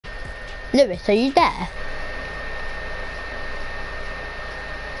Lewis, are you there?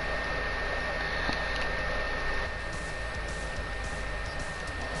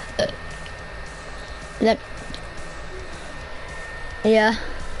 Yeah.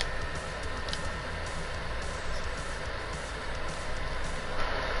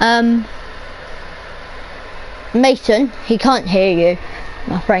 Mason, he can't hear you.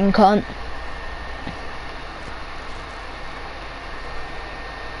 My friend can't.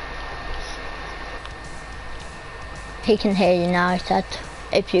 He can hear you now, I said.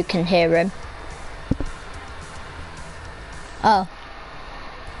 If you can hear him. Oh.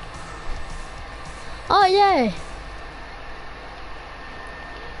 Oh, yeah.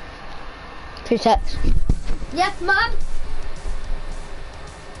 2 secs. Yes, Mum?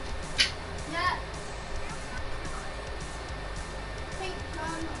 Yeah. Thanks,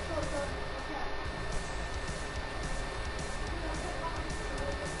 Mum.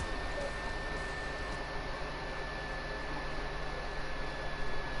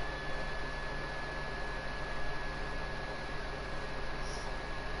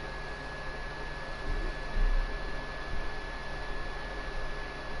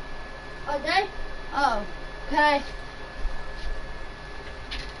 Are they? Oh, okay.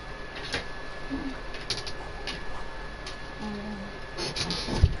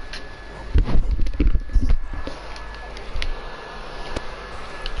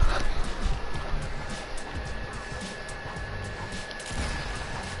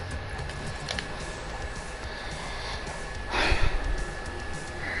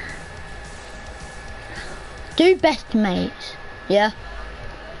 Do best mates, yeah?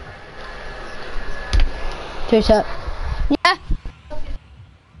 2 secs. Yeah?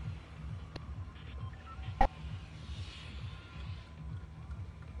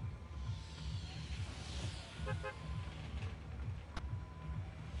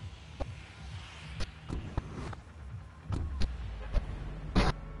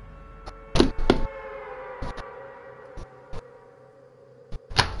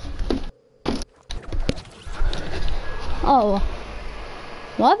 Oh,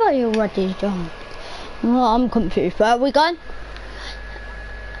 why have I already done? Well, I'm confused. Where are we going?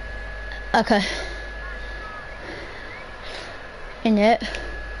 Okay. In it.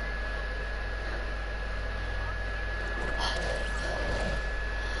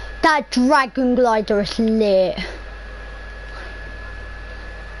 That dragon glider is lit.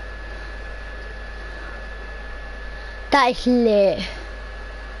 That is lit.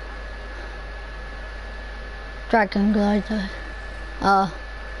 Dragon glider. Oh.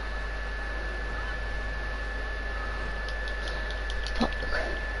 Fuck.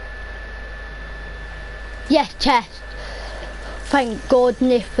 Yes, chest. Thank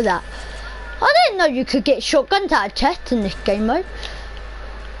goodness for that. I didn't know you could get shotguns out of chests in this game mode.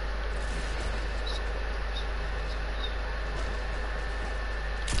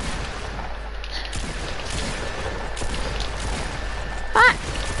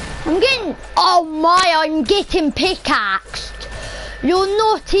 Oh my, I'm getting pickaxed. You're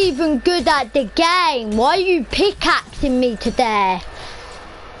not even good at the game. Why are you pickaxing me today?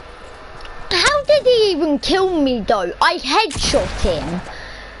 How did he even kill me though? I headshot him.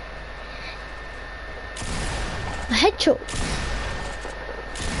 A headshot.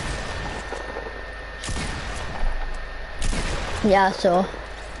 Yeah, I saw.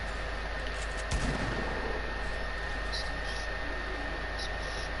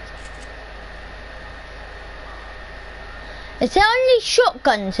 Is there only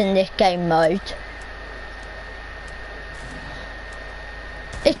shotguns in this game mode?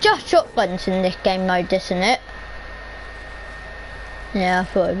 It's just shotguns in this game mode, isn't it? Yeah, I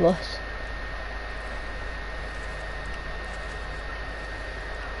thought it was.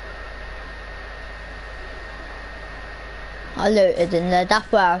 I looted in there,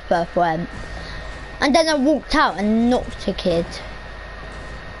 that's where I first went. And then I walked out and knocked a kid.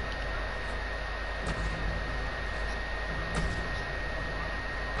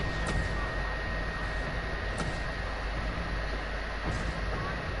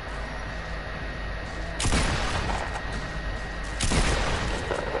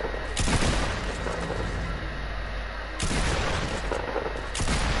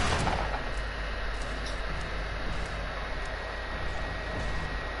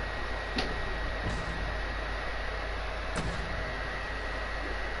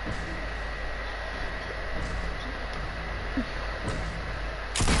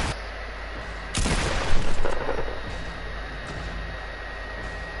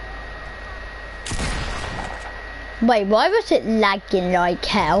 Wait, why was it lagging like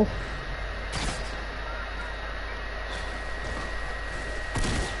hell?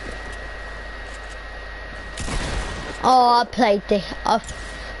 Oh, I played this. Oh.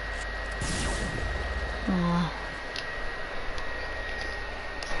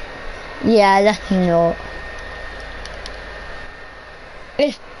 Yeah, that's not.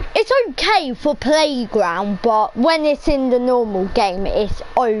 It's okay for playground, but when it's in the normal game, it's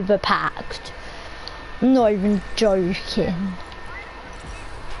overpacked. I'm not even joking.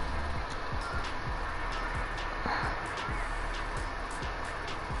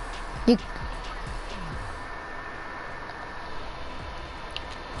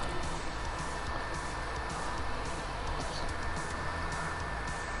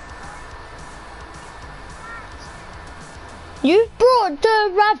 You brought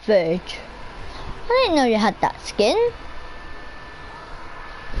the Ravage. I didn't know you had that skin.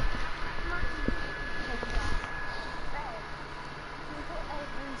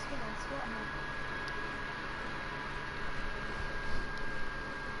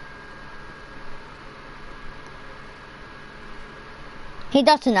 He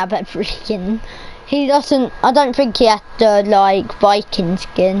doesn't have every skin. He doesn't, I don't think he has the, like, Viking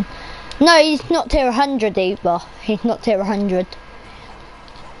skin. No, he's not tier 100 either. He's not tier 100.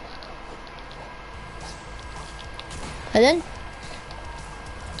 Pardon?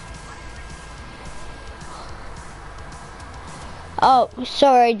 Oh,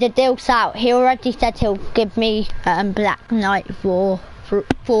 sorry, the deal's out. He already said he'll give me Black Knight for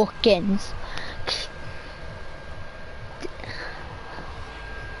 4 skins.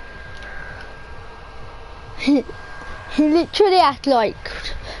 He literally has like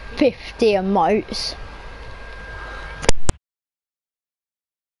 50 emotes.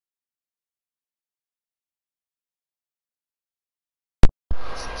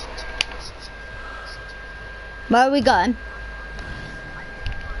 Where are we going?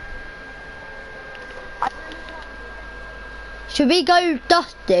 Should we go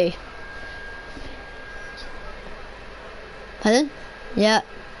Dusty? Pardon? Yeah.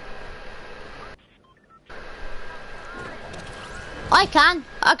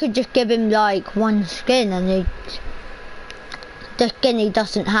 I could just give him like 1 skin and the skin he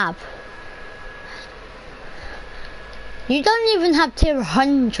doesn't have. You don't even have tier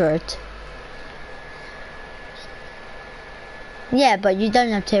 100. Yeah, but you don't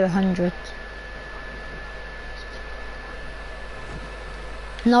have tier 100.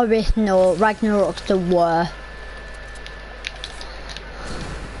 No, it's not. Ragnarok's the worst.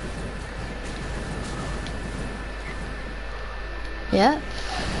 Yeah.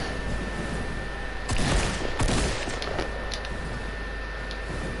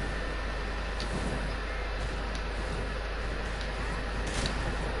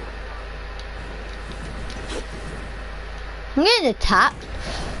 I'm getting attacked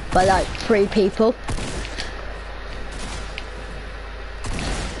by like 3 people.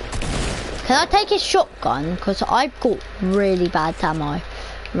 Can I take his shotgun? Because I've got really bad ammo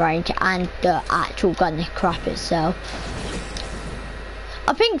range and the actual gun is crap itself.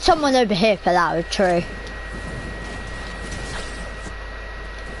 I think someone over here fell out of a tree.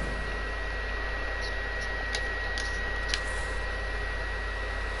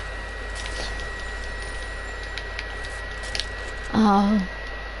 Oh.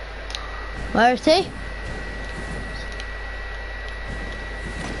 Where is he?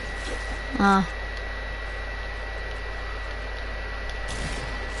 Ah.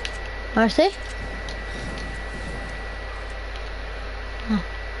 Where is he? Oh.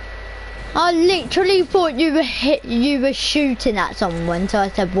 I literally thought you were shooting at someone, so I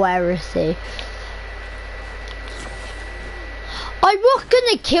said, where is he? I was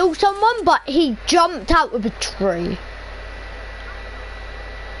gonna kill someone, but he jumped out of a tree.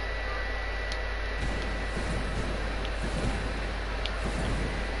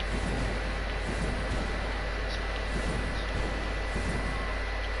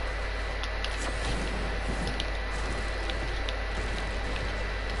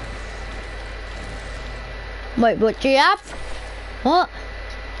 Wait, what do you have? What?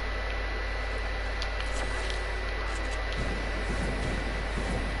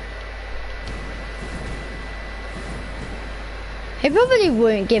 He probably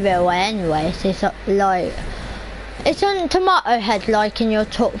wouldn't give it away anyway. It's like, it's on Tomato Head, like in your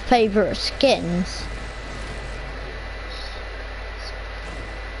top favourite skins.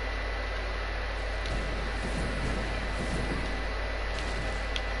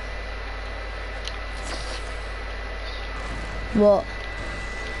 What?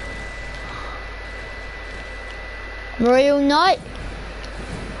 Royal Knight?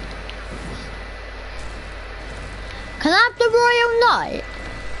 Can I have the Royal Knight?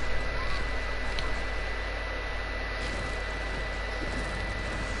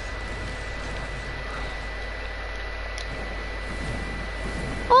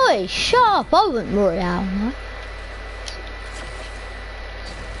 Oi, shut up, I want Royale, no?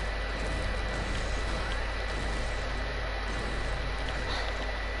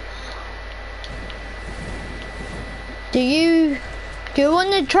 Do you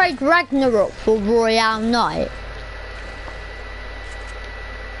want to trade Ragnarok for Royale Knight?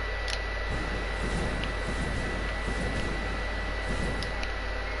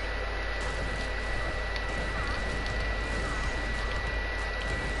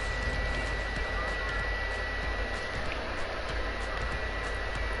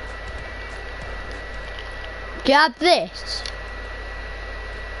 Do you have this?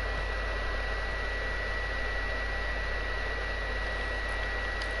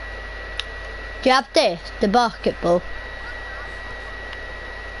 Do you have this? The basketball?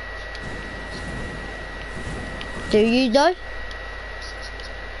 Do you though?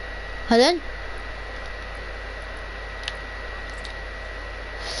 Pardon?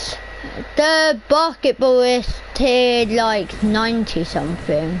 The basketball is tiered like 90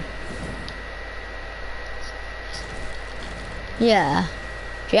 something. Yeah.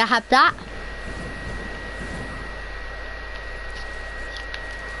 Do you have that?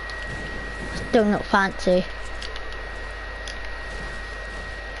 Still not fancy.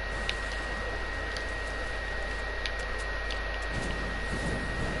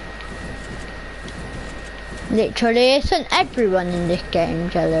 Literally, isn't everyone in this game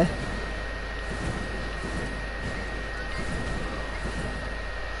Jello?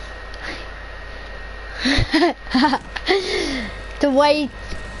 The way...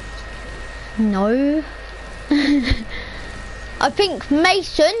 No. I think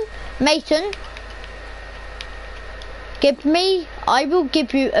Mason, give me, I will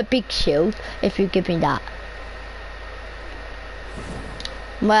give you a big shield if you give me that.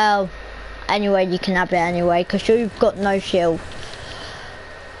 Well, anyway, you can have it anyway, because you've got no shield.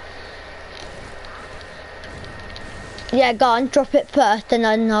 Yeah, go on, drop it first, and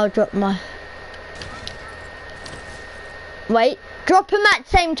then I'll drop my... Wait, drop them at the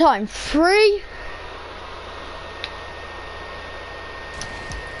same time. 3...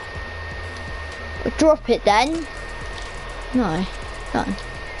 Drop it then. No, done.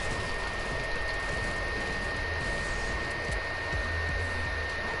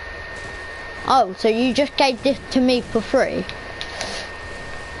 Oh, so you just gave this to me for free?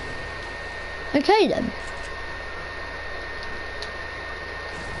 Okay then.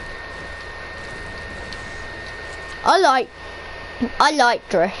 I like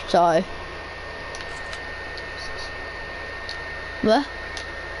drift, so. What?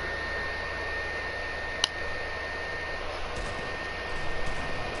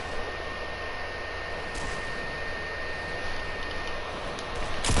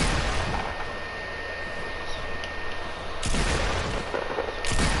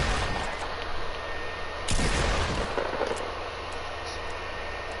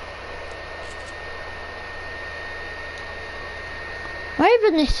 Where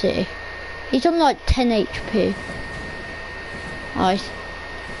even is he? He's on like 10 HP. Nice.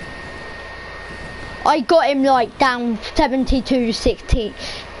 I got him like down 72, 16,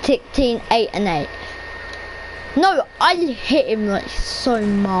 8 and 8. No, I hit him like so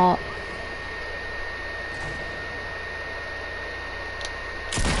much.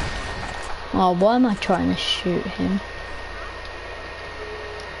 Oh, why am I trying to shoot him?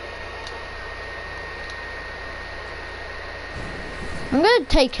 I'm gonna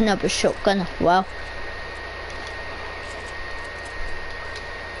take another shotgun as well.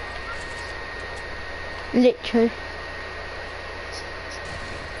 Literally.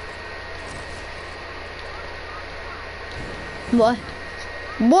 What?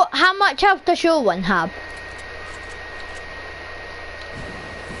 What? How much health does your one have?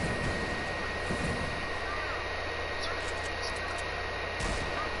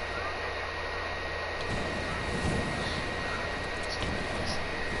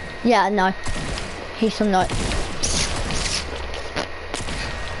 Yeah, no. He's on like.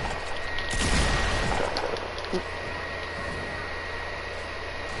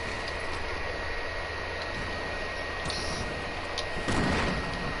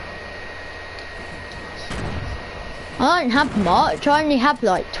 I don't have much. I only have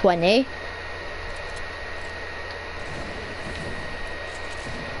like 20.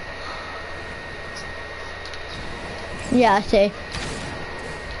 Yeah, I see.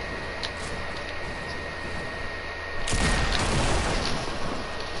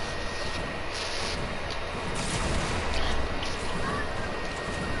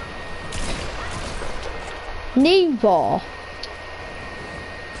 Neither.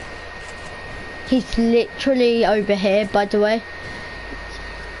 He's literally over here, by the way.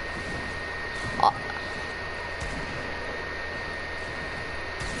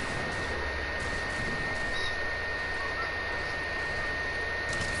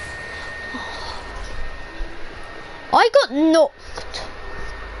 I got knocked.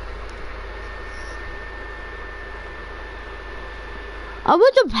 I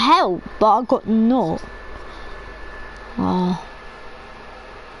would have helped, but I got knocked. Oh.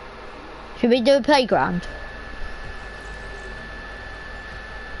 Should we do a playground?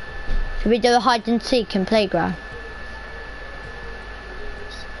 Should we do a hide and seek in playground?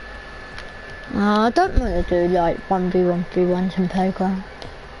 I don't want to do like 1v1v1s in playground.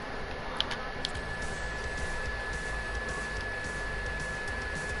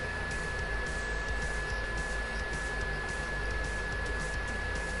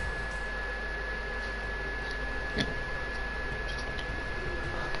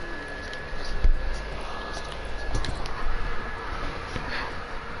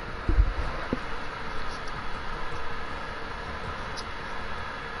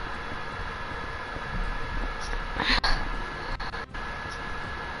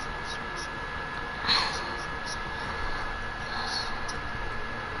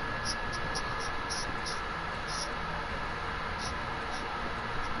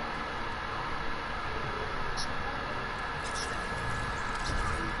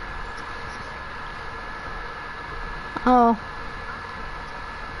 Oh.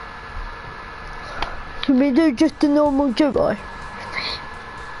 Can we do just a normal Jedi?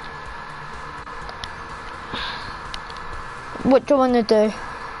 What do you want to do?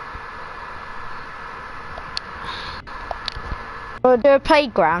 Or do a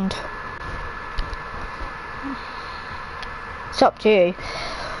playground? It's up to you.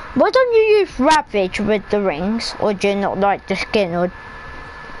 Why don't you use Ravage with the rings? Or do you not like the skin? Or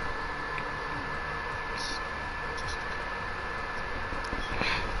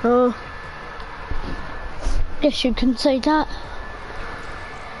oh, guess you can say that.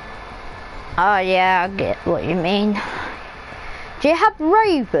 Oh yeah, I get what you mean. Do you have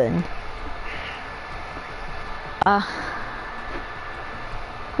Raven?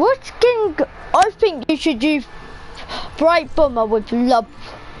 What skin? I think you should use Bright Bomber with the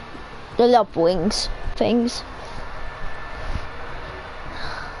love wings things.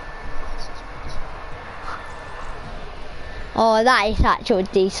 Oh, that is actually a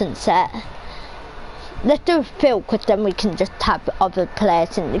decent set. Let's do a field, because then we can just have other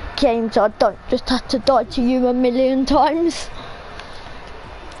players in the game, so I don't just have to die to you a million times.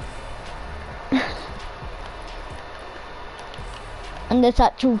 And there's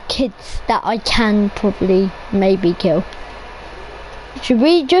actual kids that I can probably maybe kill. Should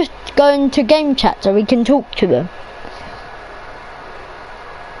we just go into game chat so we can talk to them?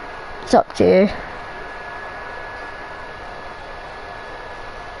 It's up to you.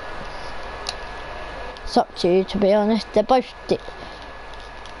 It's up to you, to be honest. They're both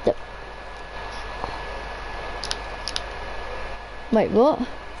wait, what?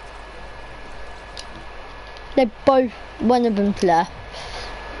 They're both, one of them's left.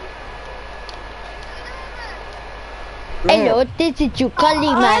 Hello, this is your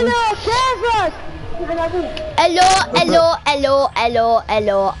colleague, man. Hello.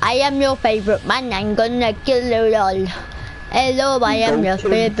 I am your favorite man. I'm gonna kill you all. Hello, I am your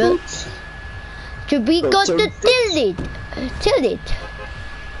favorite. We got to till it.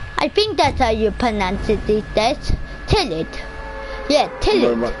 I think that's how you pronounce it these days. Till it. Yeah,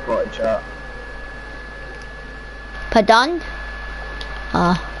 till it. Pardon?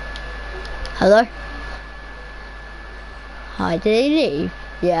 Hello? Hi, did he leave?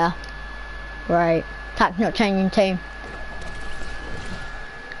 Yeah. Right. Tack's not changing team.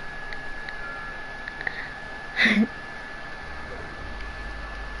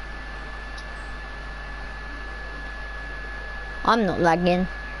 I'm not lagging.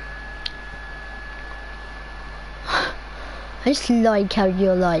 I just like how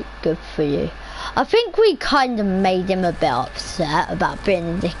you're like, good for you. I think we kind of made him a bit upset about being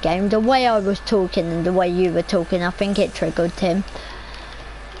in this game. The way I was talking and the way you were talking, I think it triggered him.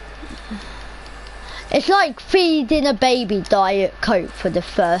 It's like feeding a baby Diet Coke for the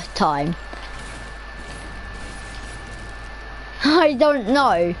first time. I don't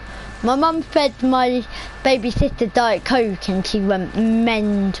know. My mum fed my baby sister Diet Coke and she went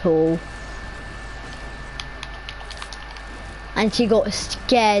mental. And she got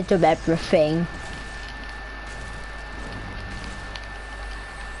scared of everything.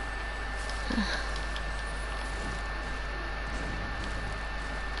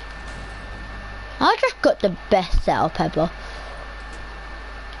 I just got the best setup ever.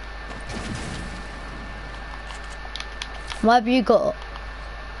 What have you got?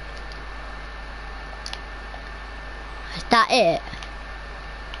 Is that it?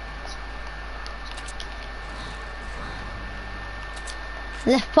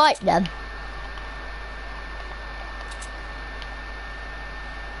 Let's fight them.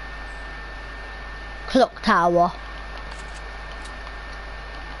 clock tower.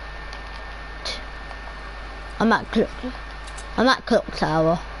 I'm at clock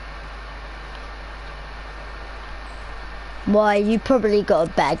tower. Why, you probably got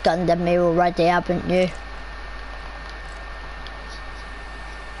a better gun than me already, haven't you?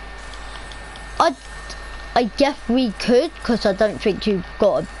 I guess we could, because I don't think you've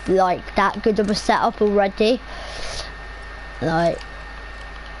got like that good of a setup already. Like,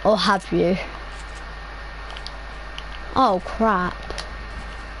 or have you? Oh crap.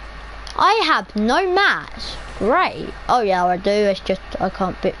 I have no mats. Great. Oh yeah, I do, it's just I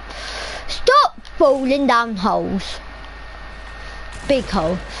can't be. Stop falling down holes. Big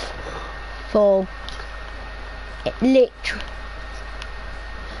holes. For literally.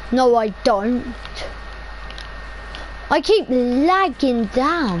 No, I don't. I keep lagging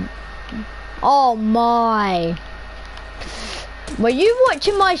down. Oh my. Were you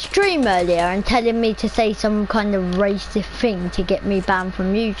watching my stream earlier and telling me to say some kind of racist thing to get me banned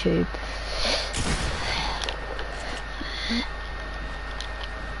from YouTube?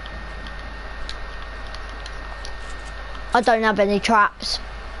 I don't have any traps.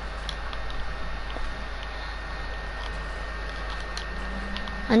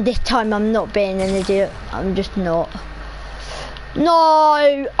 And this time I'm not being an idiot. I'm just not.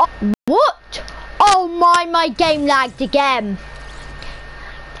 No! Oh, what? Oh my game lagged again.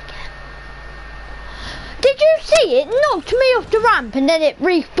 Did you see it? Knocked me off the ramp and then it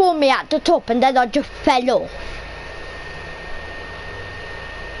respawned me at the top and then I just fell off.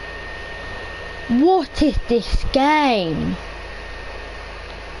 What is this game?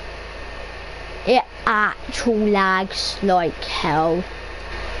 It actually lags like hell.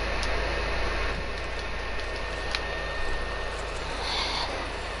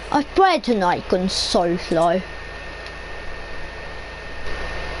 I swear tonight gone so slow.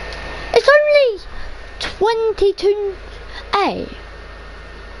 It's only 22A.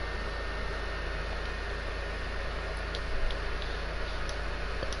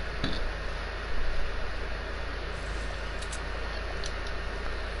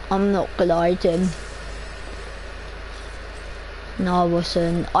 I'm not gliding. No, I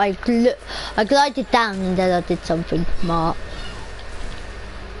wasn't. I glided down and then I did something smart.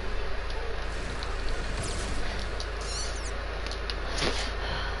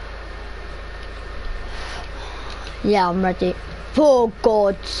 Yeah, I'm ready. For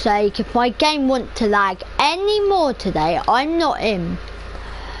God's sake, if my game wants to lag any more today, I'm not in.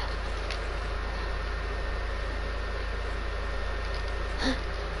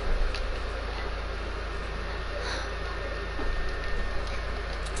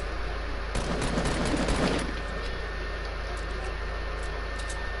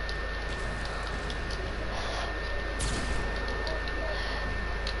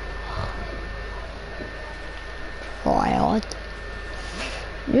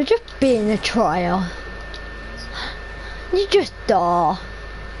 You're just being a trial. You just are.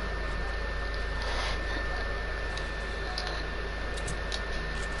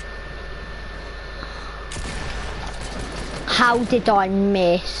 How did I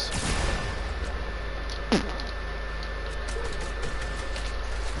miss?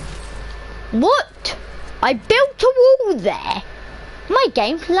 What? I built a wall there. My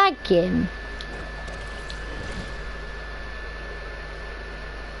game's lagging.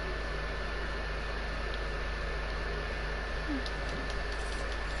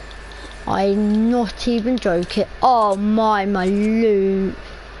 I'm not even joking. Oh my loot.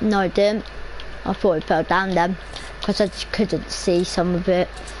 No, I didn't. I thought it fell down then because I just couldn't see some of it.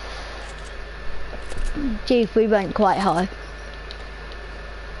 Geez, we went quite high.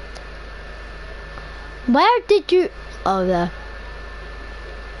 Where did you... Oh, there.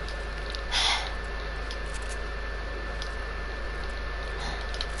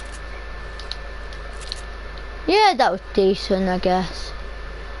 Yeah, that was decent, I guess.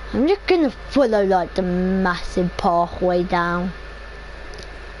 I'm just gonna follow like the massive pathway down.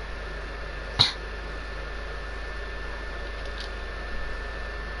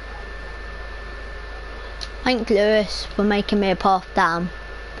 Thank Lewis for making me a path down.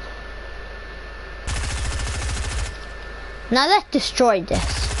 Now let's destroy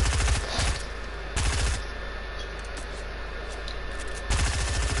this.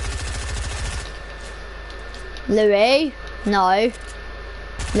 Louis, no.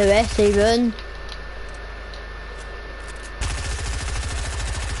 Lewis even.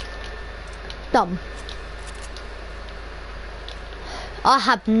 Dumb. I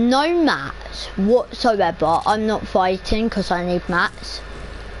have no mats whatsoever. I'm not fighting because I need mats.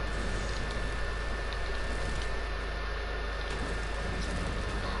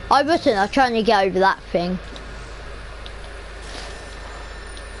 I wasn't. I was trying to get over that thing.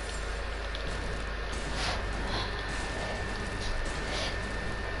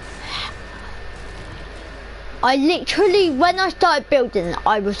 I literally, when I started building,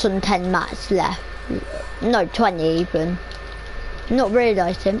 I was on 10 mats left. No, 20 even. Not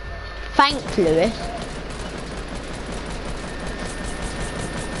realising. Thanks, Lewis.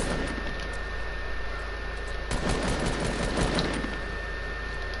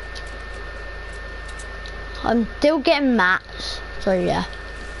 I'm still getting mats, so yeah.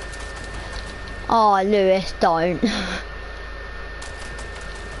 Oh, Lewis, don't.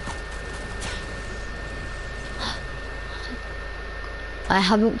 I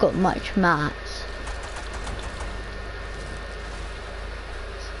haven't got much mats.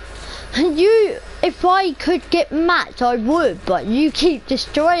 If I could get mats, I would, but you keep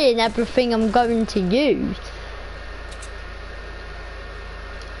destroying everything I'm going to use.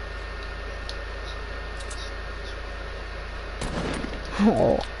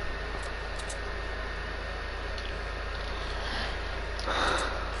 Oh.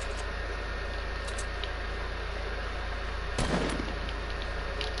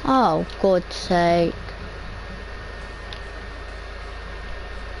 Oh, God's sake.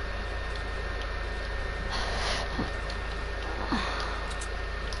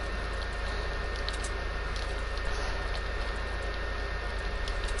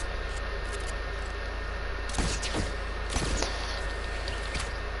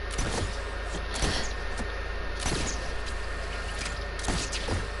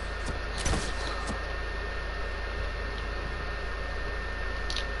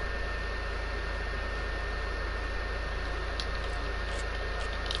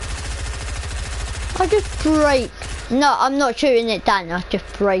 I just break. No, I'm not shooting it down. I'm just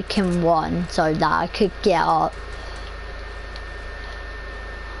breaking one so that I could get up.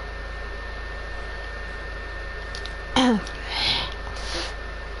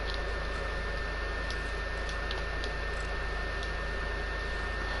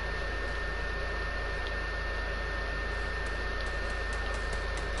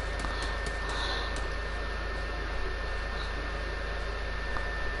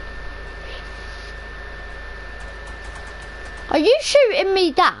 Are you shooting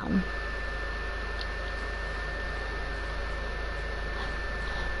me down?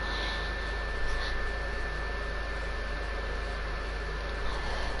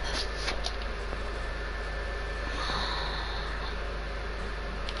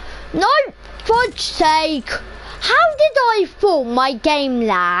 No, fudge sake. How did I fall? My game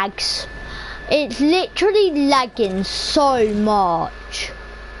lags. It's literally lagging so much.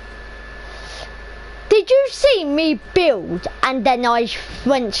 Did you see me build and then I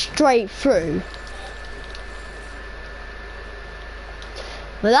went straight through?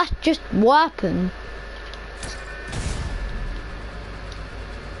 Well, that's just what happened.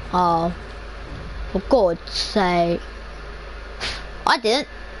 Oh, for God's sake. I didn't.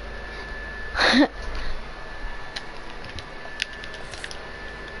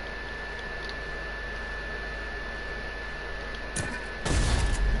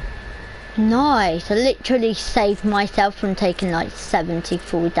 Nice, I literally saved myself from taking like 70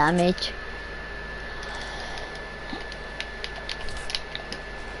 full damage.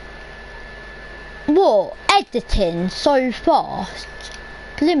 What? Editing so fast?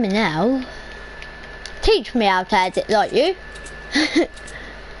 Blimmin' hell. Teach me how to edit like you.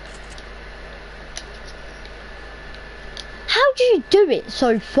 How do you do it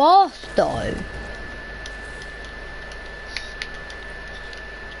so fast though?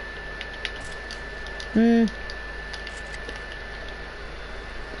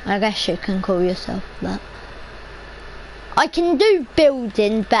 I guess you can call yourself that. I can do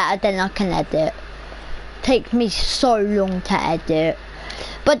building better than I can edit. Takes me so long to edit.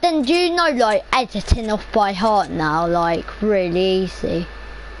 But then do you know, like, editing off by heart now, like, really easy.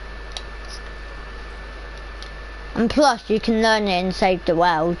 And plus you can learn it and save the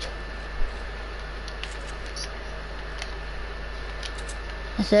world.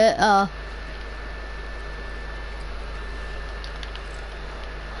 That's it.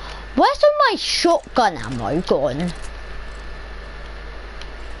 Where's all my shotgun ammo gone?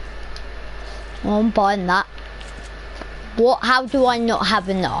 Well, I'm buying that. What? How do I not have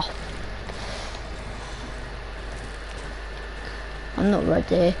enough? I'm not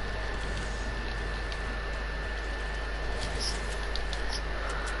ready.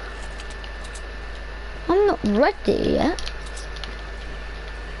 I'm not ready yet.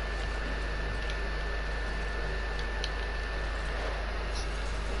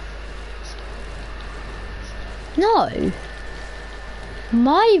 No.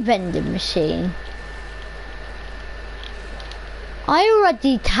 My vending machine. I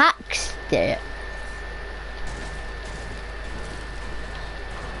already taxed it.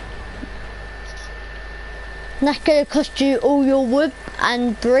 And that's gonna cost you all your wood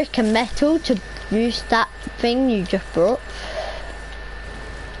and brick and metal to use that thing you just brought.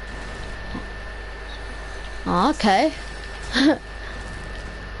 Okay.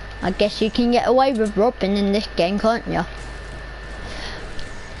 I guess you can get away with robbing in this game, can't you?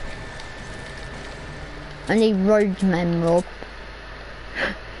 Only roadmen rob.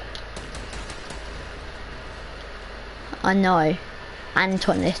 I know.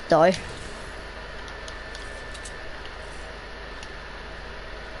 Anton is though.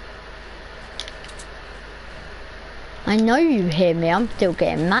 I know you hear me, I'm still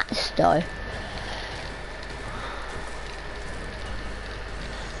getting matched though.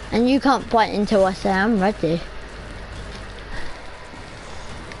 And you can't fight until I say I'm ready.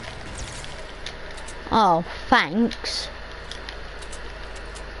 Oh, thanks.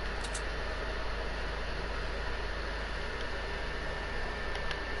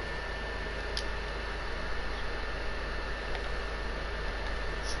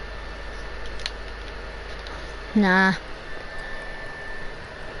 Nah.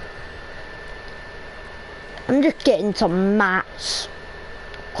 I'm just getting some mats.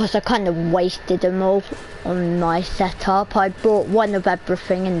 Because I kind of wasted them all on my setup. I bought one of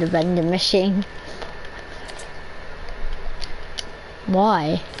everything in the vending machine.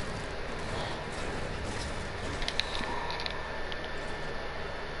 Why?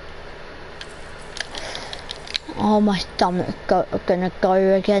 Oh, my stomach's gonna go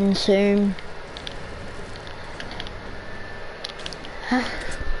again soon.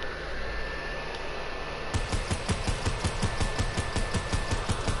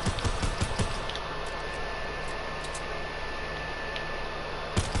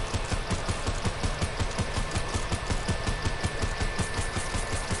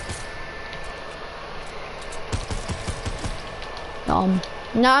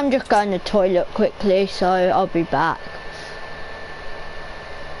 Now I'm just going to the toilet quickly, so I'll be back.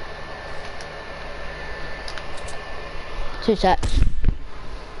 Two secs.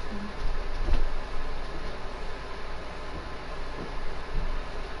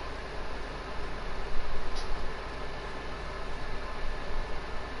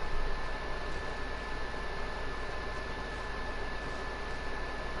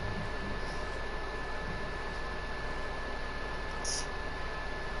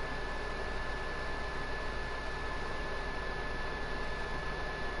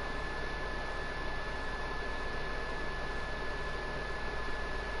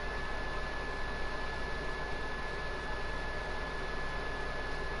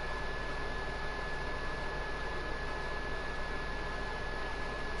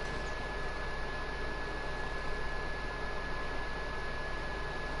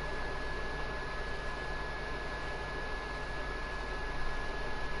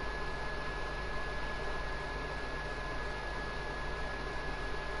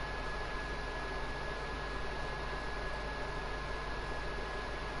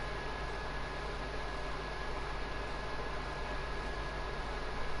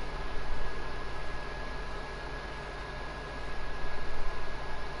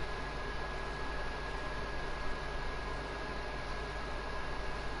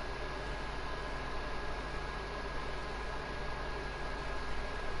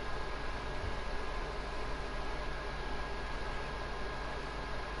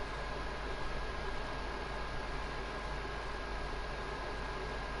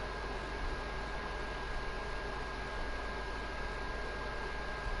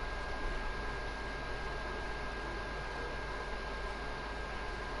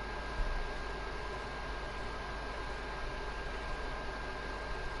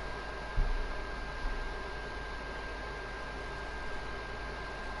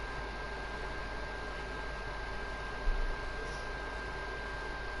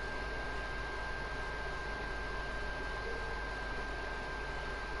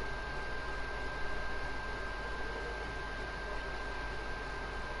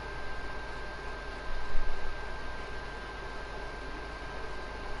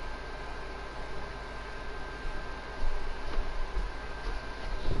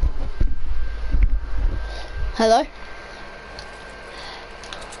 Hello?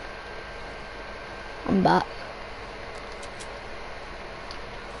 I'm back.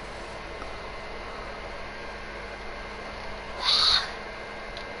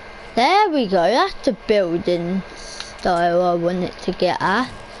 There we go, that's the building style I wanted to get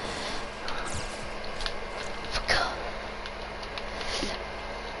at.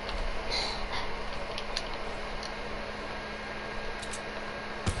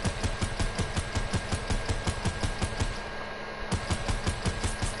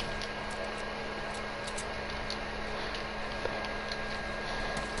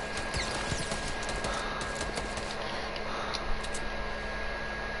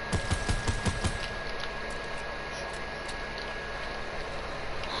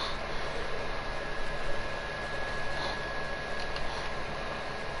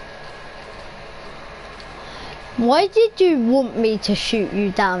 Why did you want me to shoot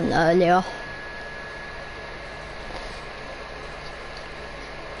you down earlier?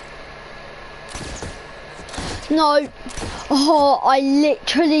 No. Oh, I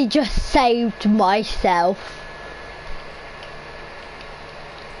literally just saved myself.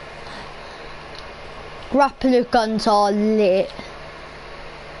 Grappler guns are lit.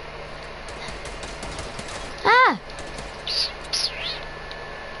 Ah!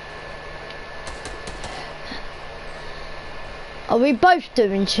 Are we both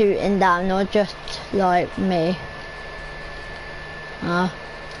doing shooting down or just like me?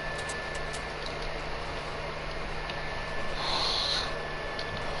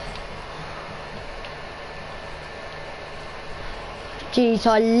 Jeez,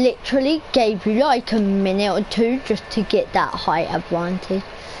 I literally gave you like a minute or two just to get that height advantage.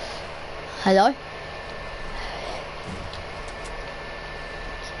 Hello?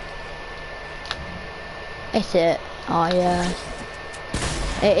 Is it? Oh yeah.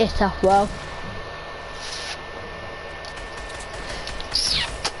 It is tough, well.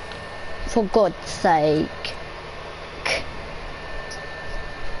 For God's sake.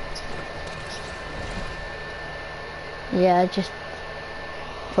 Yeah, just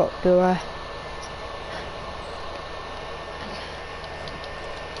drop the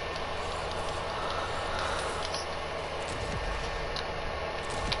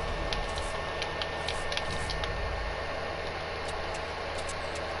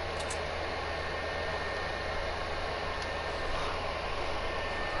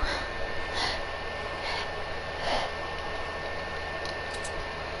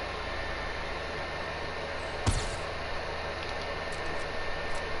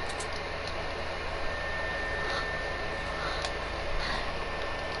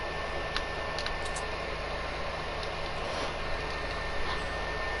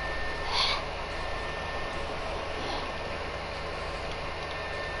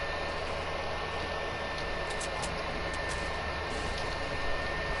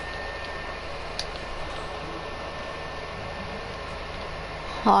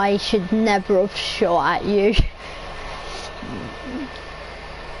I should never have shot at you.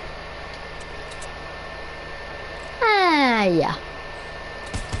 Yeah.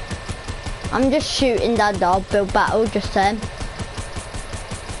 I'm just shooting that dog build battle just then.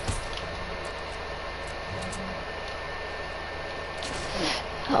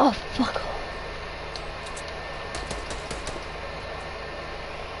 Oh, fuck off.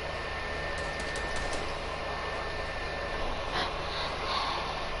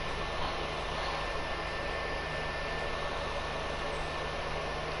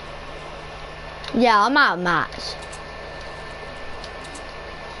 Yeah, I'm out of mats.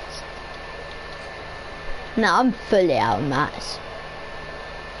 No, I'm fully out of mats.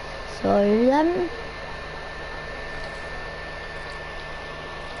 So,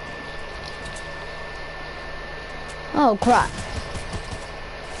 oh crap.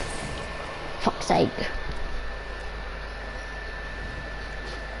 Fuck's sake.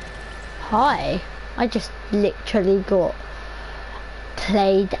 Hi. I just literally got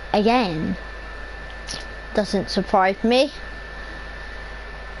played again. Doesn't surprise me.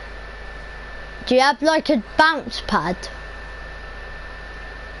 Do you have like a bounce pad?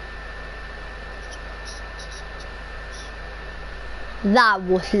 That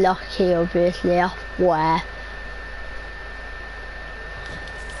was lucky, obviously, I swear.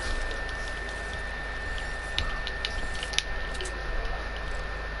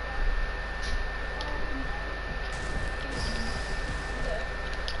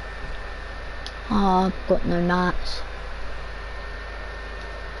 Oh, I've got no mats.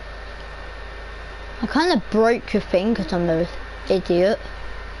 I kind of broke your thing because I'm an idiot.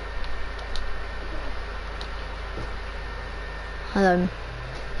 Hello.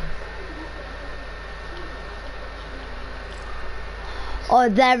 Oh,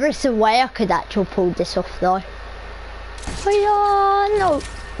 there is a way I could actually pull this off though. Oh yeah, no.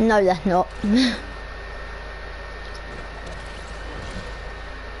 No, that's not.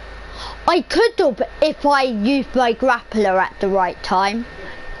 I could have if I used my grappler at the right time.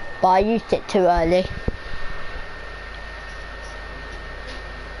 But I used it too early.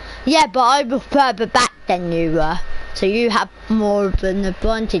 Yeah, but I was further back than you were. So you have more of an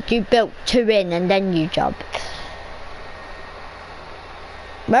advantage. You built 2 in and then you jumped.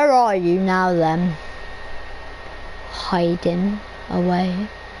 Where are you now then? Hiding away.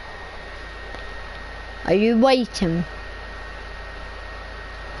 Are you waiting?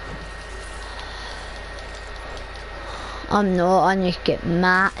 I'm not, I need to get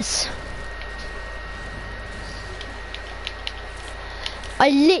mats. I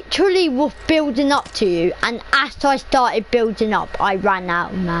literally was building up to you, and as I started building up, I ran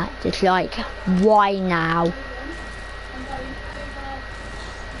out of mats. It's like, why now?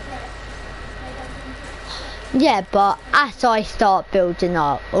 Yeah, but as I start building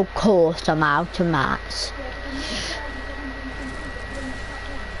up, of course I'm out of mats.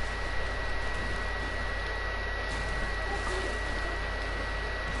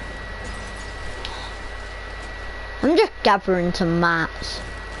 I'm just gathering some mats.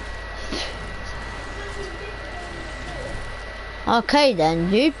 Okay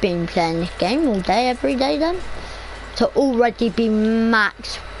then, you've been playing this game all day, every day then? To already be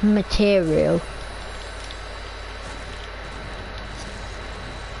max material.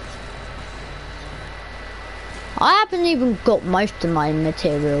 I haven't even got most of my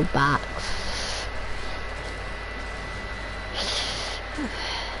material back.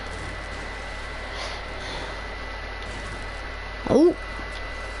 Oh,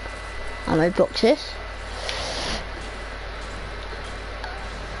 ammo boxes.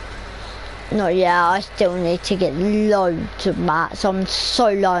 No, yeah, I still need to get loads of mats. I'm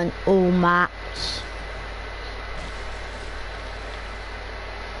so low on all mats.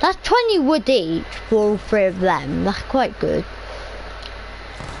 That's 20 wood each for all 3 of them. That's quite good.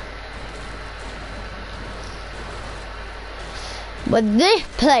 But this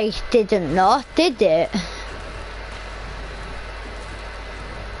place didn't last, did it?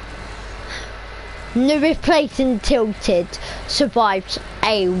 Newest place in Tilted survived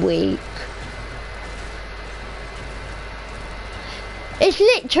a week. It's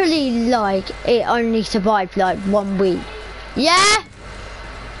literally like it only survived like 1 week. Yeah?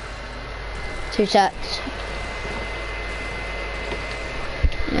 2 secs.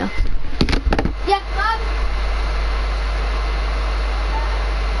 Yeah. Yeah, Mum.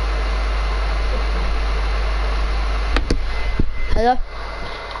 Hello?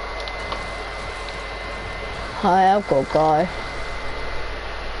 Hi, I've got to go.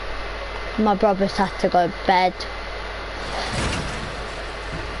 My brother's had to go to bed.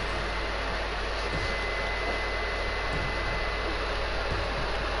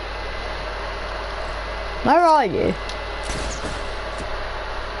 Where are you?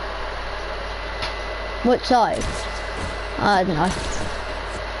 What side? I don't know.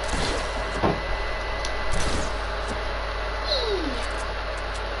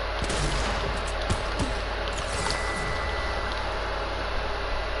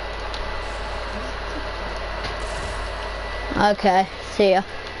 Okay, see ya.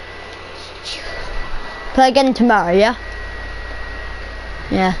 Play again tomorrow, yeah?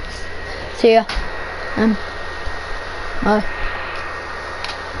 Yeah. See ya. Bye.